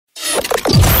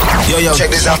Yo, check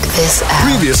this out.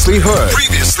 Previously heard.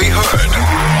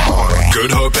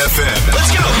 Good Hope FM.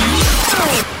 Let's go.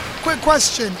 Quick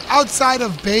question. Outside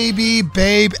of baby,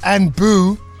 babe, and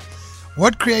boo,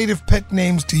 what creative pet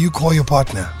names do you call your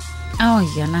partner? Oh,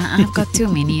 Yana, I've got too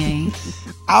many, eh?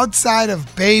 Outside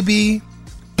of baby,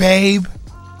 babe,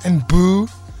 and boo,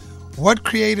 what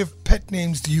creative pet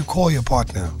names do you call your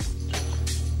partner?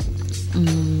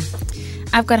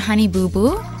 I've got Honey Boo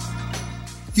Boo.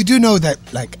 You do know that,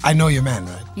 like, I know your man,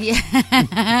 right? Yeah.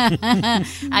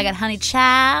 I got Honey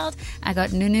Child. I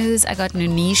got Nunus. I got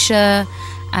Nunisha.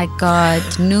 I got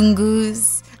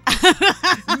Nungus.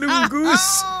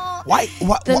 Nungus. Why?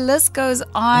 The list goes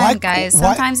on, guys.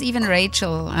 Sometimes even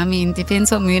Rachel. I mean,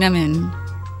 depends what mood I'm in.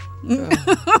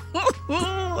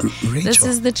 Rachel. This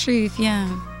is the truth, yeah.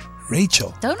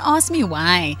 Rachel. Don't ask me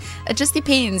why. It just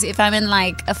depends. If I'm in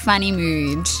like a funny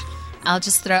mood, I'll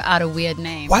just throw out a weird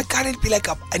name. Why can't it be like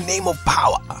a name of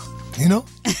power? You know?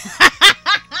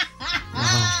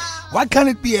 Why can't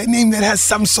it be a name that has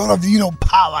some sort of,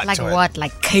 power like to it? what?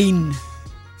 Like Cain?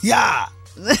 Yeah.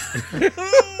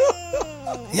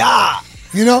 Yeah.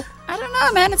 You know? I don't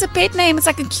know, man. It's a pet name. It's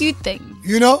like a cute thing.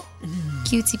 You know?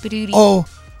 Cutie patootie. Oh,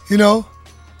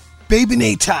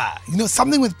 Babynator.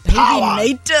 Something with power.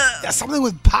 Babynator. Yeah, something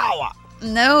with power.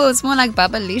 No, it's more like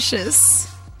Babalicious.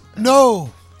 No.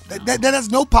 That has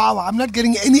no power. I'm not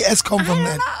getting any Escom from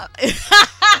that.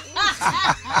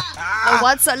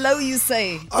 What's so low, you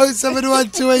say?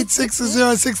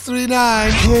 07128600639.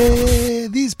 Yeah,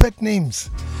 these pet names.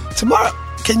 Tomorrow,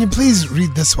 can you please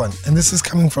read this one? And this is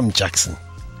coming from Jackson.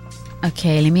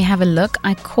 Okay, let me have a look.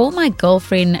 I call my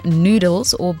girlfriend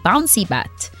Noodles or Bouncy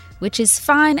Butt, which is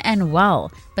fine and well,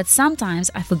 but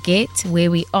sometimes I forget where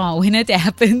we are when it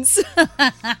happens.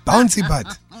 Bouncy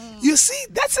Butt. You see,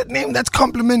 that's a name that's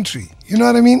complimentary. You know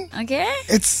what I mean? Okay.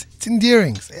 It's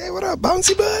endearing. Say, hey, what up,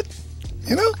 Bouncy Butt?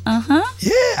 You know? Uh-huh.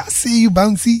 Yeah, I see you,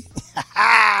 Bouncy.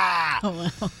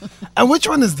 And which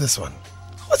one is this one?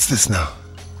 What's this now?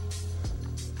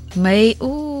 My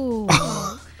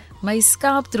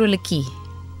scalp drolletjie.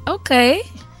 Okay.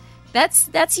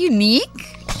 That's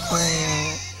unique.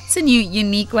 It's a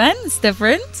unique one. It's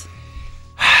different.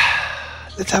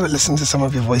 Let's have a listen to some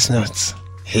of your voice notes.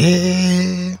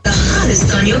 Hey. The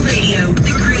hottest on your radio.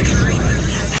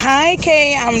 Hi,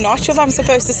 Kay. I'm not sure if I'm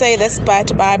supposed to say this,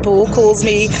 but my boo calls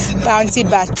me Bouncy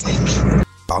Butt.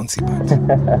 Bouncy Butt.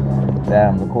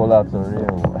 Damn, the call outs are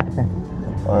real.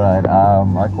 Alright,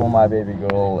 I call my baby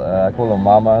girl, I call her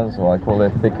Mama, so I call her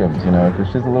Thickums, because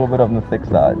she's a little bit on the thick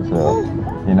side. So,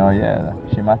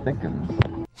 she my Thickums.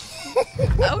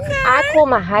 Okay. I call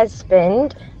my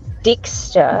husband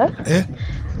Dixter. Eh?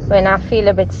 When I feel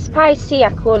a bit spicy, I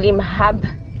call him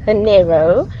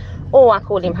Habanero, or I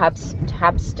call him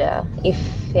Hubster.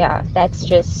 That's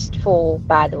just for,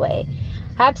 by the way.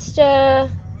 Hubster,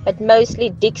 but mostly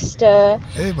Dixter,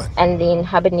 and then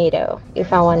Habanero,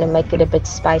 if I want to make it a bit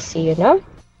spicy, A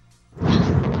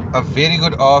very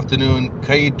good afternoon,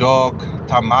 K-Dog,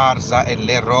 Tamarza, and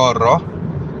Leroro.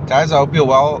 Guys, I hope you're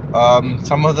well.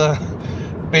 Some of the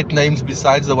pet names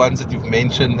besides the ones that you've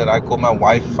mentioned that I call my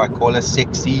wife, I call her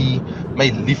Sexy, my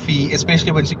Liffy,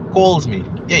 especially when she calls me.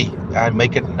 Yay, I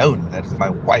make it known that it's my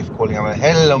wife calling her,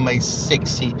 hello my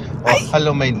sexy, or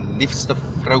hello my liefste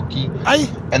vroukie.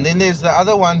 And then there's the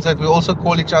other ones that we also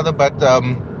call each other, but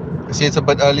see, it's a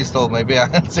bit early still. Maybe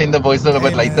I'll send the voice note a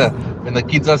bit later when the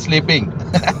kids are sleeping.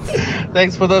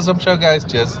 Thanks for the awesome show, guys.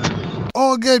 Cheers.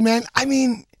 Oh, good, man. I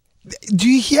mean, do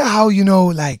you hear how,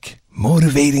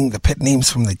 motivating the pet names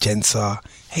from the gents are?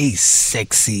 Hey,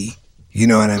 sexy. You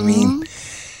know what I mean?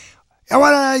 I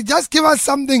want to just give us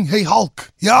something. Hey,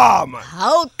 Hulk. Yeah, man.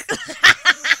 Hulk.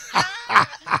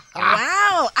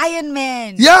 Wow. Iron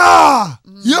Man. Yeah.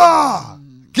 Yeah.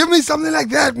 Give me something like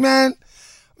that, man.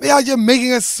 We are just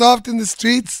making us soft in the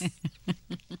streets.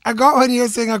 I got one here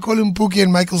saying I call him Pookie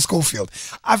and Michael Schofield.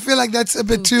 I feel like that's a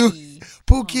bit too...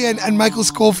 Pookie and Michael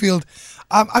Schofield.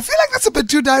 I feel like that's a bit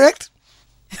too direct.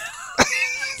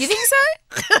 You think so?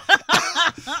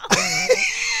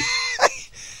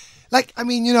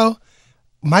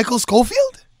 Michael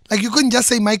Schofield? Like, you couldn't just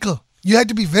say Michael. You had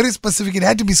to be very specific. It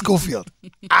had to be Schofield.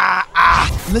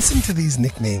 Listen to these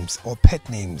nicknames or pet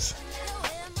names.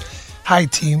 Hi,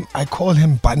 team. I call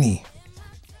him Bunny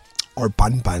or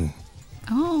Bun Bun.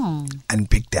 Oh. And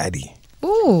Big Daddy.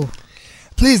 Ooh.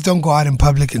 Please don't go out in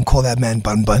public and call that man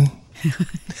Bun Bun.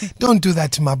 Don't do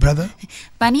that to my brother.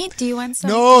 Bunny, do you want some?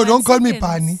 No, don't call me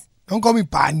Bunny. Don't call me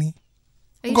Bunny.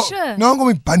 Are you sure? No, don't call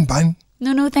me Bun Bun.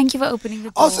 No, thank you for opening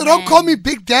the door. Also, don't call me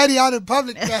Big Daddy out in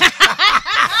public. Feel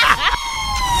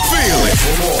it.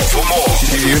 For more,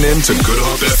 tune in to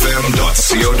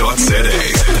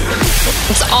goodhopefm.co.za.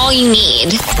 all you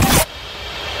need.